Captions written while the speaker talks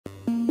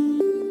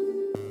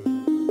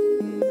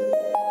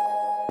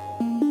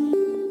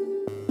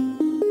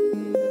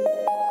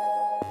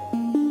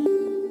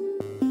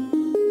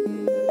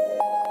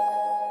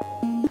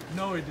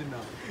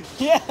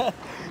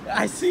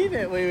I seen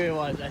it. Wait,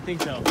 watch. I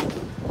think so.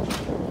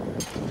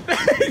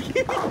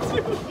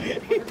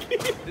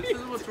 This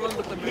is what's wrong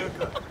with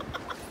America.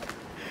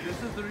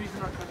 This is the reason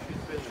our country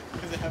is failing.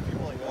 Because they have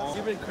people like us.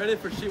 Giving credit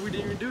for shit we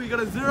didn't even do. You got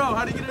a 0.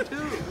 How do you get a 2?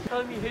 You're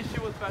telling me his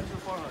shit was faster than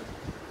Farhad.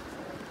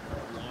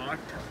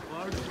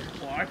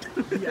 What?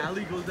 The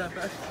alley goes that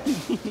fast.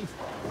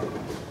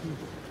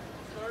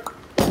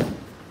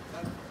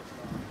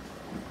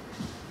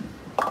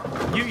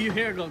 You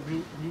hear it go.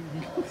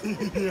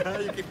 Yeah,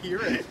 you can hear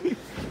it.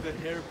 The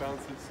hair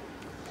bounces.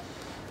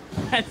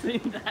 I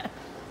seen that.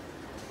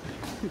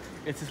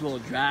 It's this little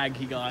drag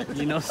he got,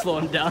 you know, slow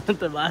him down at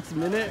the last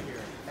minute.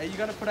 Hey, you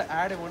gotta put an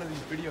ad in one of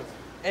these videos.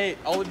 Hey,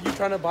 all of you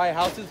trying to buy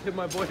houses, hit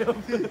my boy up.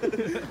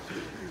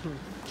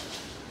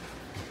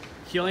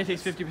 He only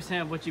takes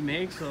 50% of what you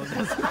make, so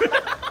that's...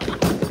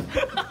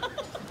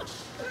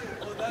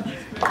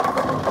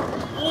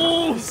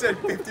 Oh! He said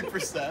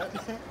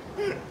 50%.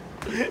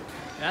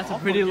 That's a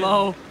pretty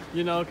low,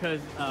 you know,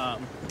 because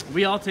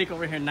we all take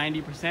over here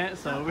 90%,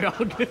 so we're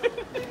all good.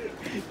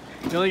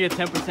 You only get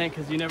 10%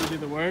 because you never do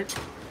the work.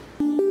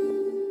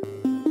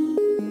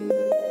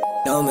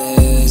 No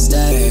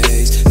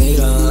mistakes, need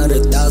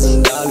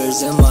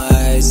 $100,000 in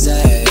my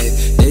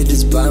safe. They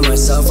just by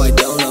myself, I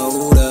don't know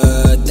who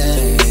to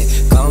thank.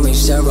 Call me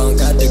Chevron,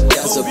 got the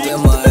gas up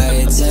in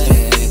my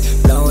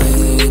tank.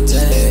 Blowing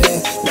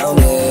tank, no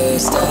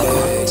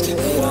mistakes,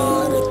 need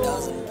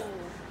 $100,000.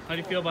 How do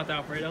you feel about that,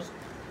 Alfredo?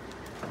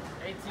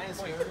 18.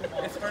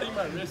 It's hurting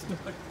my wrist. It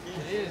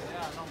is,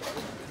 yeah,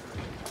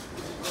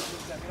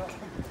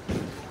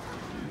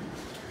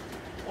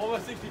 no. Over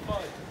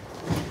 65.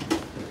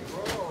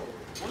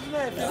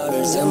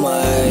 Dollars in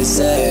my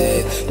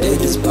safe, they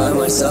just by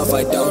myself,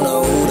 I don't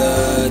know who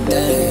to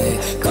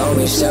thank. Call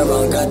me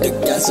Chevron, got the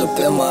gas up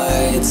in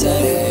my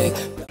tank.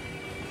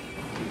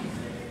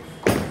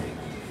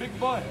 Big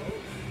butt.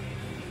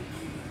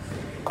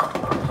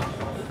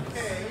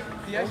 Okay.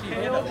 He actually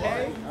hit it.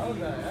 Okay. How was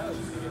that? That was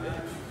good.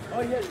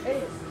 Oh, yeah,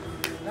 8.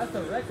 That's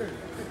a record.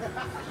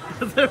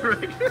 That's a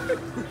record?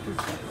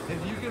 If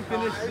you can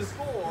finish this,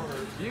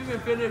 you can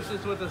finish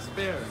this with a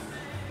spare.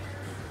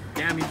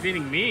 Damn, he's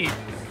beating me.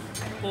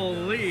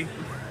 Holy.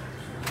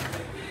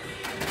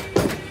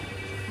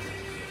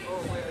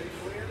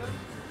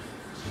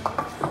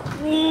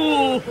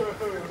 Ooh.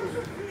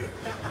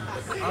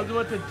 I was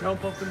about to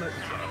jump up in the...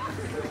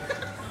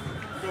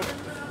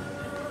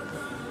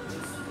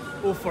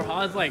 Oh,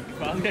 Farhad's like,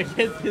 probably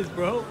against his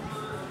bro.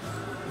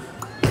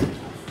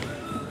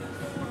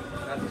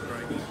 That's a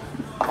strike.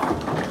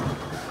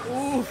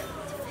 Ooh.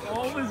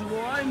 Always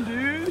one,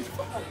 dude.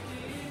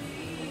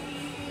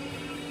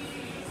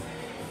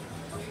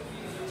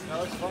 That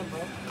was fun,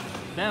 bro.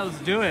 Man, let's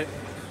do it.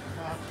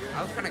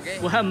 I was kind of gay.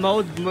 We'll have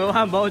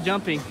Mo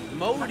jumping.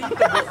 Mo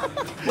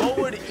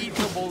would eat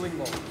the bowling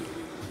ball.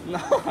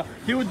 No,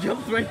 he would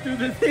jump right through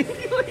the thing.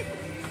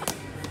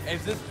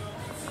 Is this...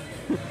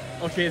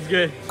 Okay, it's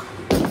good.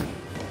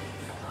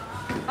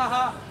 Ha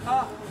ha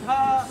ha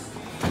ha.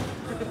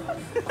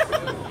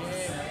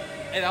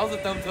 Hey, that was a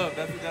thumbs up.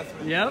 That's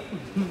what. Yep.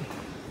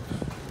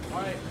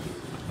 Alright.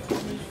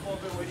 Nobody's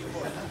been waiting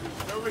for it.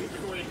 Nobody's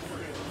been waiting for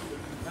it.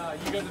 Nah, you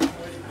guys have been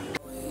waiting for it.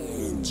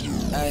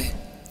 Ay,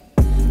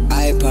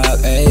 I pop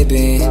a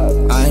bean,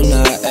 I'm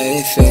not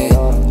a fiend.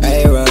 A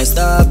rush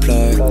the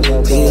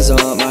plug, he's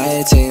on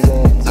my team.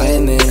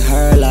 I'm in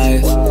her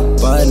life,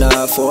 but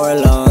not for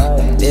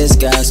long. This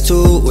guy's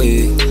too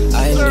weak,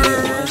 I need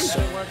one shot.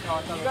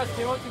 You guys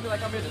came up to me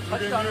like I made a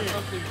touchdown or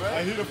something, bro.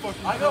 I hit a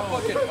fucking I got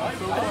fucking... I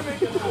didn't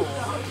make it cool.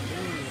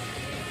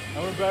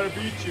 I'm about to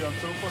beat you. I'm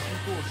so fucking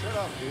cool. Shut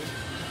up, dude.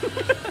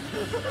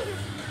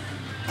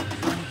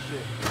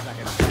 Shit.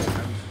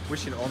 I'm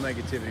wishing all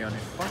negativity on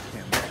him. Fuck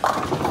him.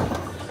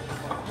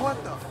 What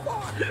the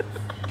fuck?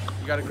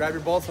 You gotta grab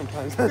your ball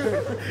sometimes.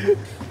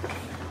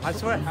 I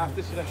swear half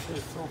the shit I said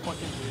is so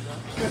fucking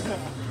weird.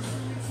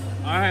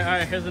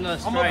 Alright, here's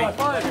another I'm up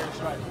by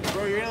strike. 5.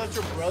 Bro, you're gonna let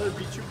your brother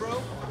beat you,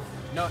 bro?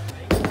 No.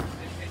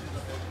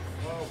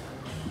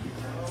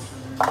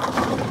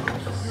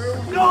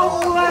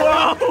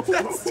 No!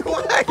 That's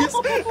twice!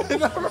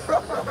 In a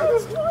row!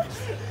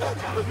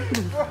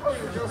 Bro,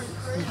 you're going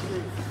crazy.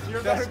 You're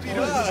about to beat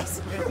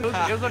us. It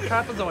was a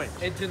trapezoid.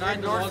 It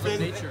denied the laws of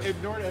nature.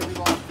 Ignored every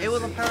law. It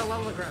was a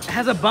parallelogram. It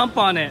has a bump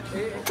on it.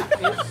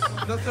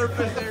 The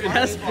surface area.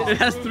 It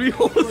has 3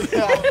 holes.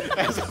 Yeah.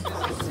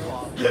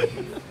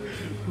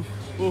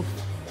 Oof.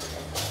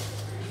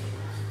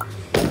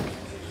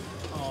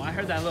 Oh, I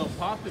heard that little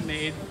pop it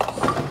made.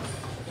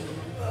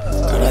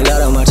 Got a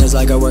lot on my chest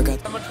like a workout.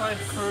 I'm gonna try and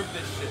curve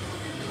this shit.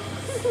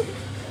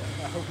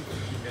 I hope he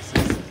fucking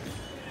misses.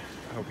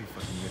 I hope he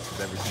fucking misses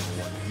every single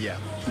one. Yeah.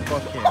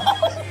 Fuck him.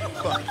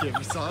 Fuck him.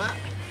 You saw that?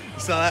 You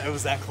saw that? It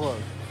was that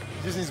close.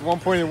 He just needs 1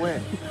 point to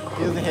win. If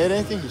he doesn't hit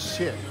anything, he's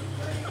shit.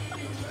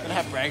 He's gonna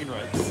have bragging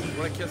rights. You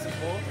wanna kiss his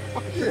ball?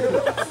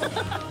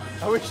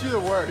 I wish you the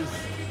worst.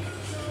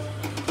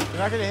 You're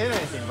not gonna hit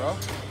anything, bro.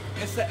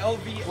 It's the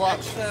LV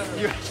Watch.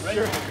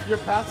 X7. Your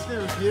path's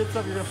gonna repeat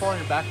itself. You're gonna fall on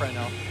your back right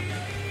now.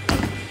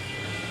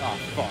 Oh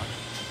fuck.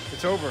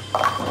 It's over.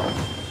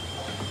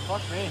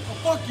 Fuck me. Oh,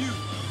 fuck you.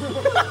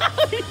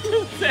 He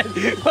just said,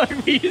 fuck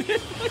me.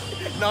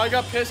 Now I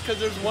got pissed because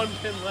there's one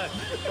pin left.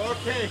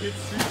 Okay,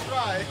 it's 2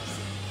 tries.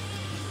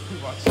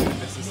 Watch you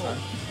miss this time.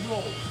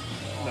 No.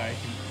 Nice.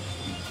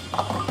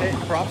 Hey,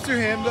 props to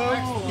him though.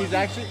 He's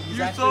actually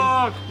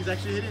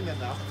hitting them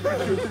now.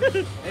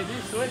 Hey,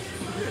 dude, switch.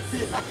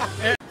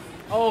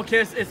 Oh,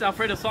 okay, it's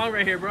Alfredo's song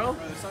right here, bro.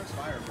 Bro, this song's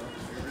fire, bro.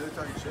 You're really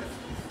talking shit.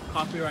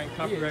 Copyright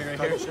right here.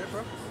 Talking shit,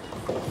 bro.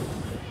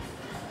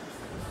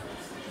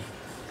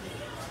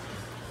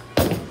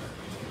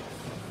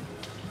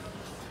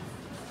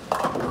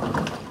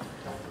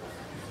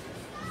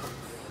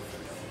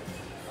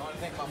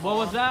 What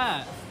was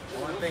that? I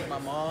want to thank my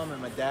mom and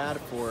my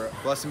dad for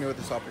blessing me with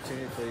this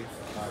opportunity to play.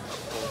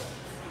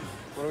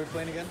 What are we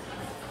playing again?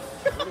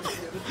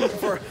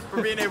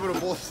 for being able to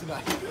bowl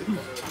tonight.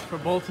 For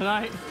bowl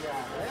tonight?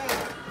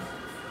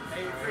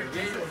 Hey, for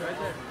James right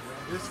there.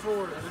 This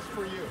for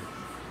you.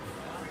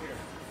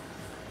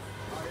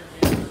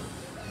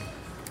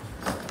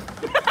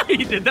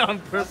 He did that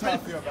on That's how I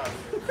purpose. feel about it.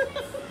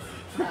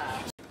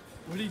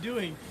 What are you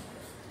doing?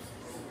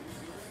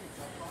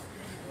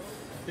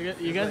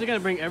 You guys are gonna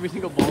bring every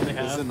single ball they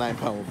have. This is a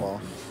 9-pound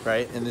ball,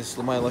 right? And this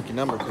is my lucky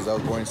number because I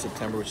was born in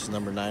September, which is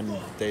number 9,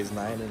 days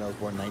 9, and I was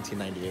born in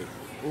 1998.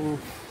 Ooh,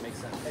 makes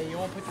sense. Hey, you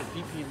won't put your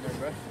PP in there,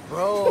 bro.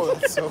 Bro,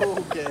 that's so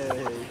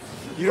gay.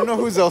 You don't know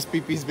whose else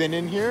pee-pee's been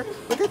in here?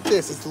 Look at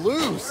this, it's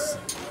loose.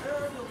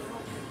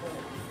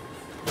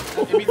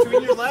 In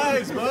between your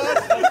legs, bud.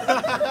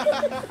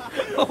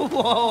 Oh,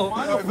 whoa.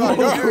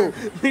 Go.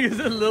 These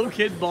are little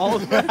kid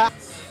balls.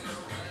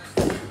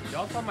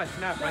 Y'all saw my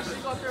snap, right?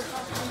 Y'all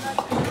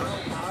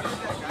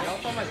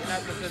saw my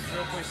snap that says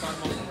 0.5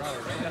 miles per hour,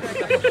 right? That's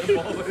what the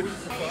ball is.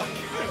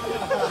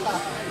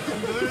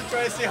 I'm literally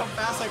trying to see how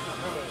fast I can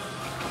throw it.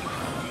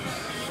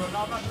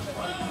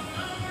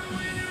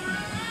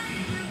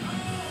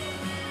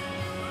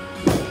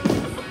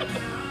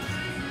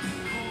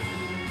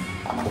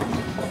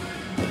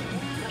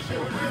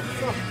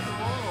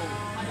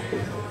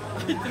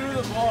 He threw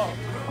the ball.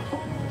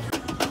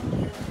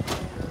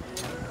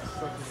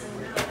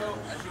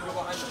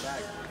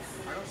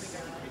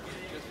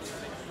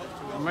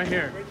 I'm right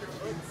here. I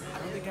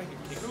don't think I can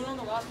kick it on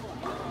the last one.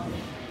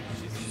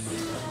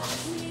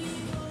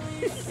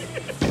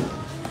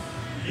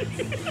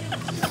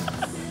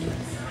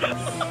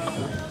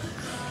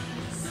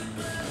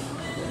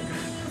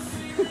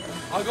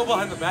 I'll go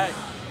behind the back.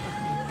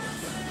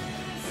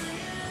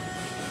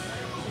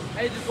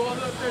 Hey, just go up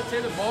there and say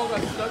the ball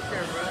got stuck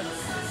there, bro.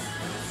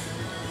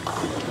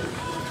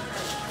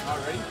 All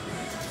ready?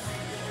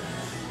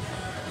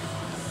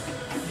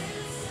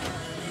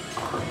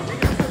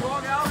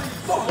 Wrong alley.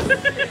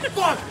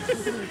 Fuck!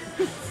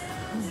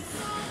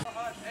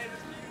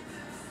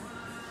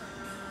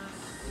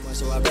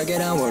 So I break it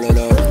down, roll it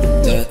up.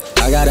 Yeah,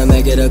 I gotta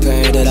make it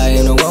apparent that I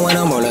ain't the one when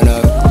I'm rolling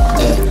up.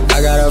 Yeah,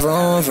 I got a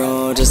vroom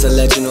just to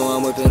let you know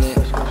I'm whipping it.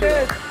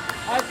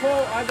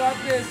 I got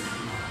this.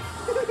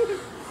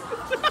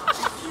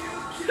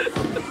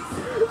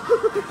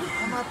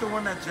 I'm not the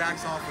one that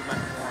jacks off with my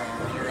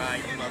forearm. You're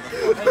right, you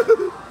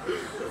motherfucker.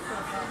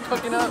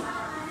 Fucking up.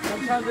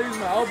 Sometimes I use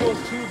my elbows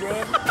too, bro.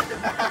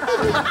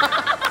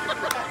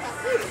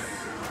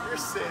 You're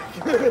sick.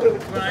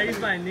 Bro, I use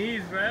my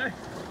knees, bro.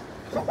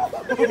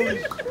 Hey,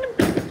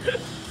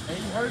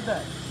 you heard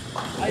that?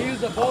 I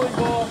use a bowling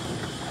ball.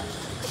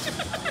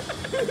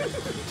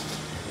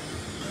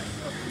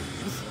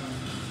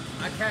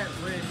 I can't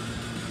win.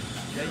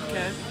 Yeah, you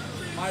can.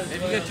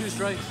 If you get 2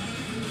 strikes.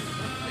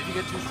 If you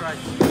get 2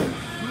 strikes.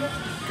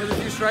 Because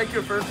if you strike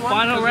your first one.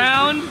 Final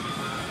round.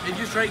 If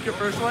you strike your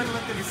first one, you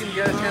can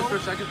get a chance for a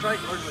second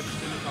strike or like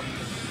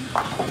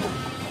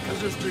because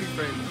there's 3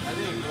 frames. I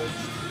think it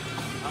glitched.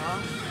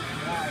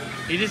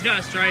 He just got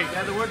a strike.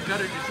 Yeah, the word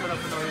gutter just showed up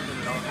for no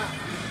reason at all.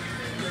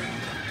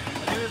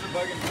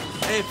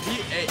 Hey,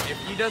 if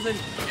he doesn't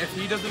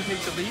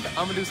take the lead,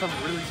 I'm gonna do some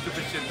really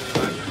stupid shit.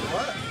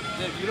 What?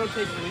 Yeah, if you don't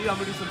take the lead, I'm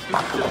gonna do some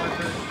stupid shit like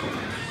this.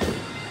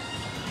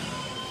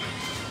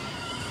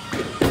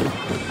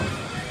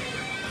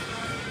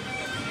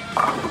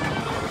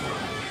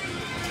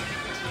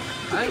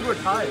 I think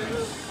we're tied.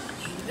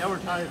 Yeah, we're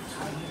tied.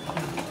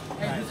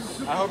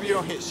 I hope you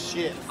don't hit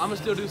shit. I'm gonna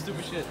still do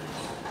stupid shit.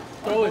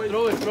 Throw it,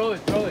 throw it, throw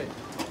it, throw it.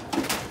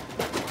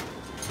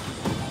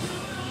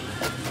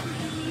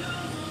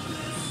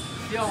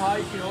 See how high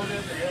you can hold it in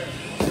the air.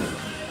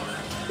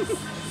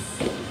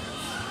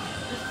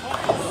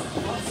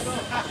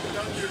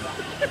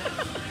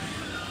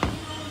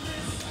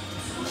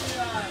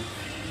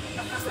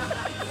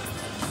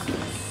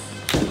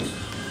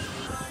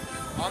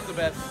 I'm the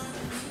best.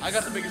 I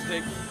got the biggest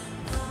dick.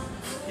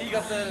 He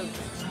got the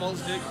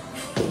smallest dick.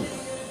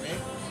 Me?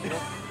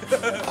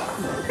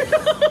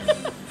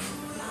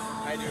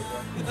 I do, bro.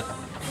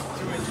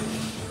 2 inches.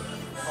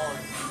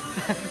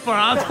 For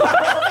us.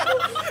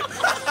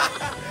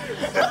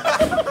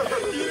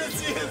 You didn't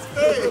see his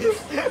face.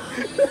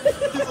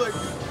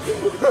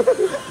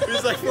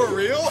 He's like, for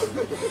real?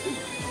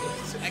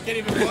 I can't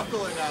even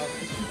buckle it now.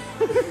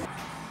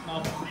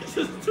 Oh, this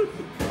is too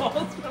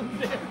false from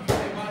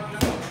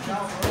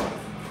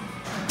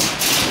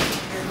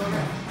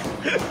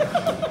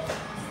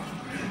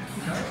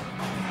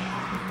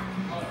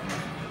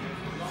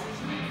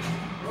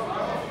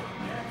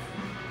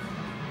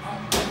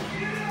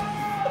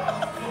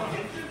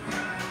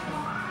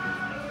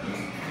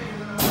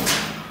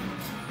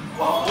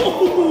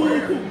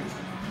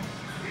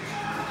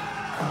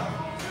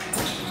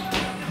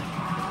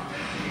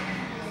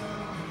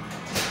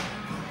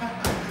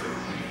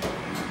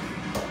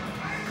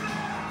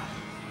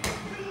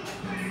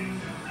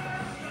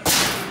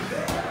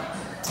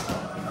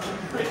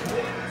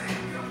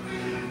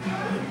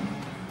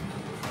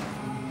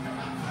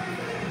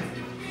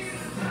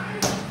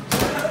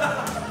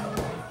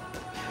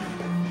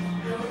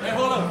Hey,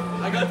 hold up.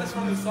 I got this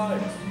from the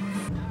side.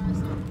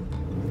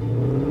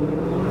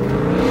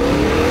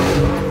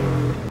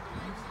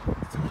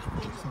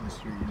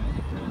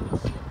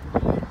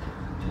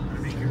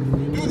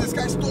 Dude, this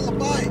guy stole a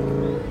bike.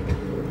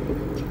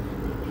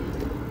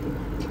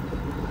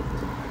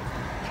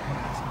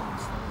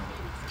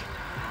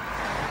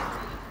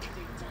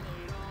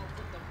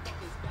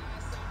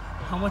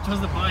 How much was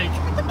the bike?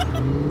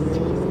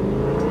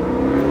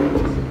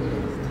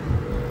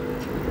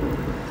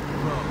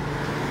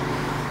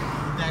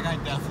 That guy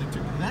definitely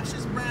took it. That's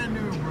just brand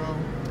new, bro.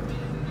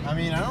 I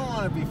mean, I don't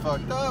want to be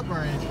fucked up or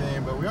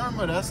anything, but we are in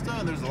Modesto,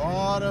 and there's a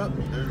lot of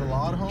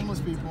homeless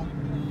people.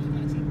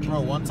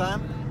 Bro, one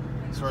time,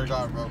 swear to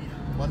God, bro.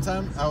 One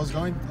time, I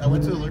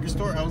went to the liquor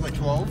store. I was like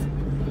 12.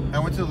 I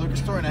went to the liquor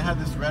store and I had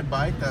this red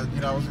bike that,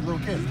 you know, I was a little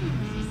kid.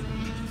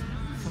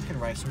 Fucking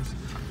racers.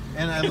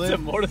 And I lived. It's a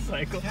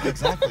motorcycle. Yeah,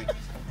 exactly.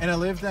 And I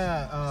lived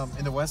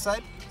in the West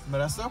Side,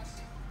 Modesto.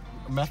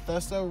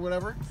 Methesto or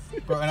whatever,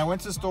 bro. And I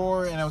went to the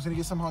store and I was gonna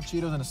get some hot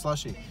Cheetos and a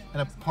slushie,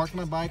 and I parked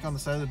my bike on the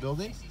side of the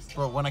building.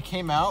 Bro, when I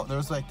came out, there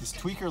was like this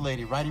tweaker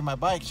lady riding my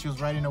bike. She was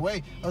riding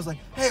away. I was like,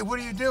 "Hey, what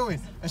are you doing?"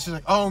 And she's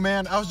like, "Oh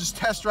man, I was just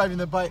test driving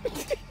the bike."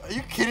 Are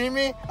you kidding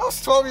me? I was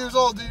 12 years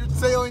old, dude. You're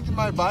sailing to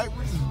my bike.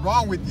 What is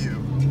wrong with you?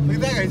 Look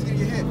at that guy. He's gonna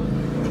get hit.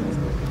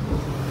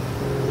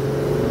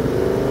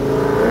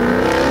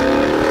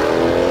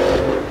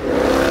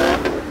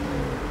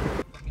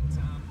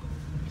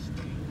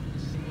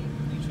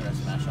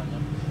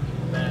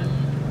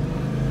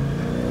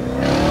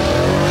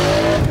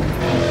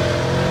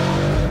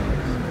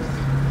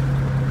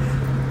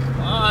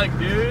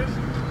 Dude,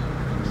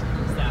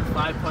 it's that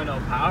 5.0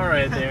 power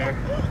right there.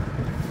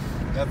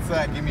 That's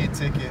that. Give me a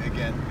ticket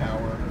again,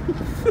 power.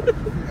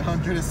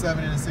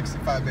 107 and a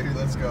 65, baby.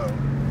 Let's go.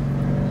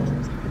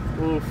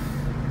 Oof.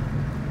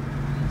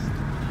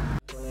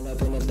 Pulling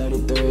up in the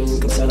 33, you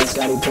can tell I'm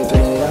Scotty Pippen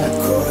it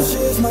up.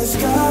 Crushes my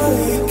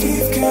Scotty,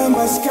 keep cam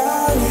my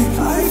Scotty.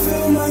 I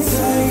feel my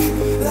tank,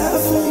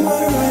 level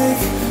my rank.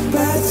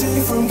 Bad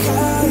chick from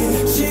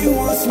Cali, she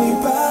wants me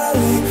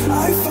badly.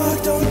 I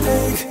fuck, don't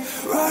think.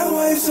 Ride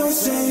waves, don't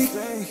sink.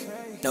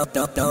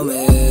 Don't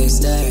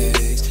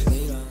mistakes.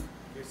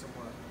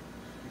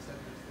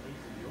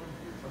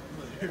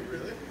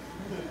 Really?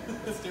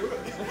 Let's do it.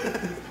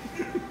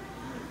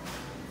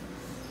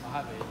 I'll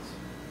have AIDS.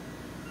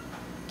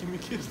 Give me a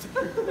kiss.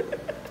 Are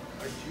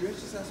you guys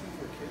just asking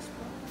for a kiss,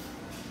 bro?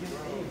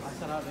 I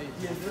said I have AIDS.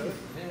 Yeah,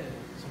 yeah.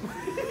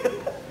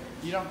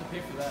 You don't have to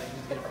pay for that. You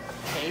just get it.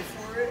 Pay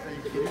for it? Are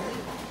you kidding me?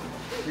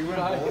 We went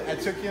bowling. I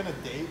took you on a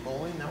date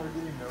bowling. Now we're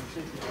getting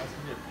milkshakes. You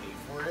asking me to pay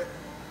for it?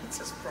 What's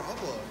his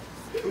problem?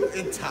 Who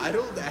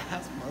entitled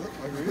ass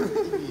motherfucker? Who do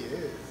you think he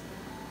is?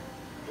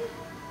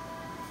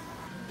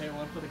 Hey,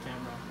 one for the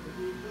camera.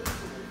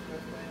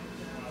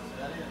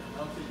 I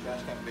don't think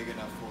trash can big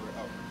enough for it.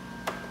 Oh.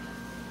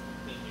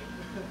 Thank you.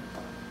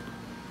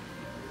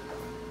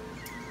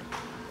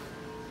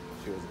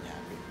 She wasn't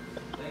happy.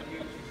 Thank you.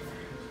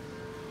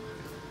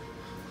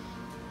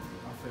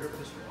 Our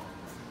therapist wrong.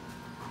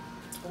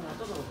 Oh, I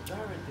thought that was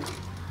bad right there.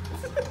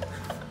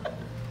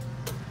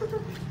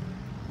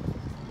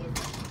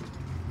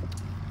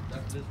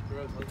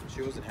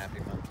 She wasn't happy,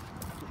 man.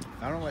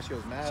 I don't know why she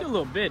was mad. She's a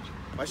little bitch.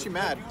 Why is she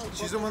mad?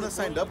 She's the one that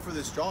signed up for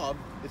this job.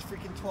 It's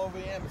freaking 12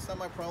 a.m. It's not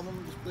my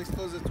problem. This place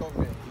closes at 12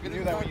 a.m. You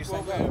knew that when you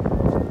signed up.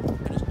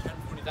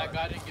 That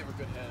guy didn't give her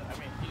good head. I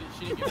mean,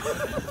 she didn't give her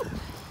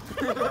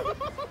good head.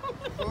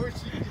 Or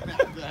she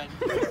mad then.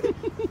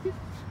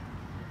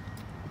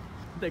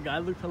 The guy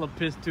looked hella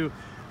pissed too,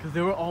 because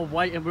they were all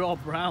white and we're all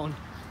brown.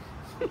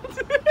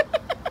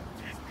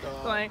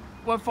 Like,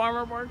 what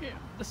farmer market?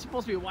 It's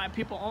supposed to be white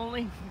people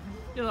only.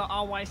 You know,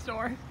 all white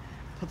store.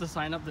 Put the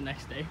sign up the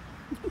next day.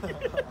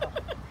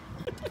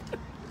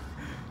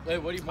 Hey,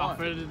 what do you want?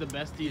 Alfredo did the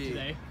best tea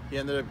today. He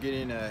ended up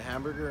getting a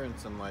hamburger and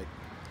some like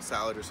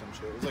salad or some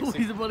shit. It was like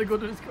He's about to go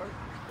to his car.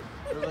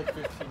 it was like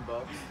 $15.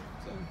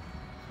 So.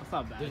 That's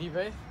not bad. Did he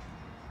pay?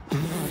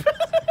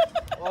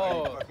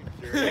 Oh.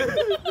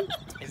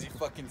 Is he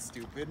fucking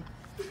stupid?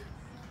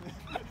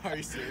 Are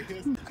you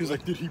serious? He's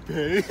like, did he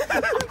pay?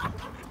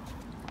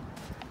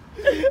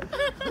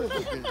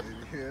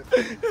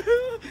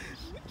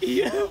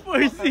 Yeah,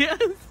 first yes.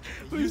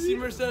 You see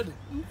Merced?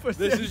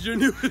 This is your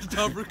newest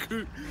top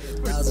recruit.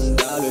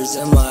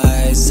 $1,000 in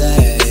my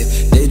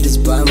safe. They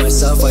just by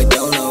myself, I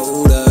don't know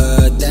who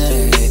to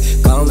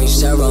thank. Call me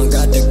Sharon,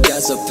 got the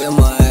gas up in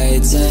my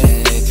tank.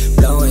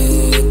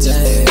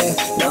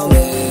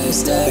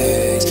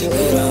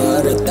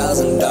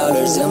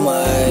 dollars in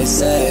my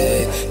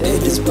say. They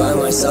just by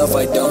myself,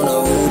 I don't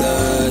know who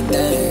to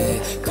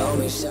thank. Call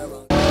me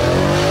Sharon.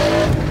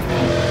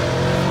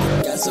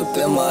 Gas up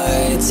in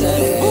my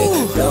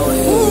tank.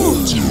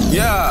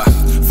 Yeah,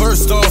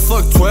 first off,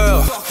 fuck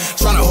 12.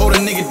 Tryna hold a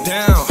nigga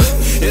down.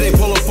 Yeah, they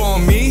pull up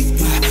on me.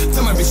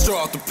 Tell my bitch throw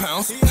out the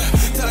pounds.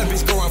 Tell that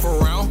bitch go round for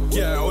round.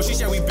 Yeah, oh, she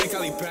said we big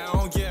Cali bound.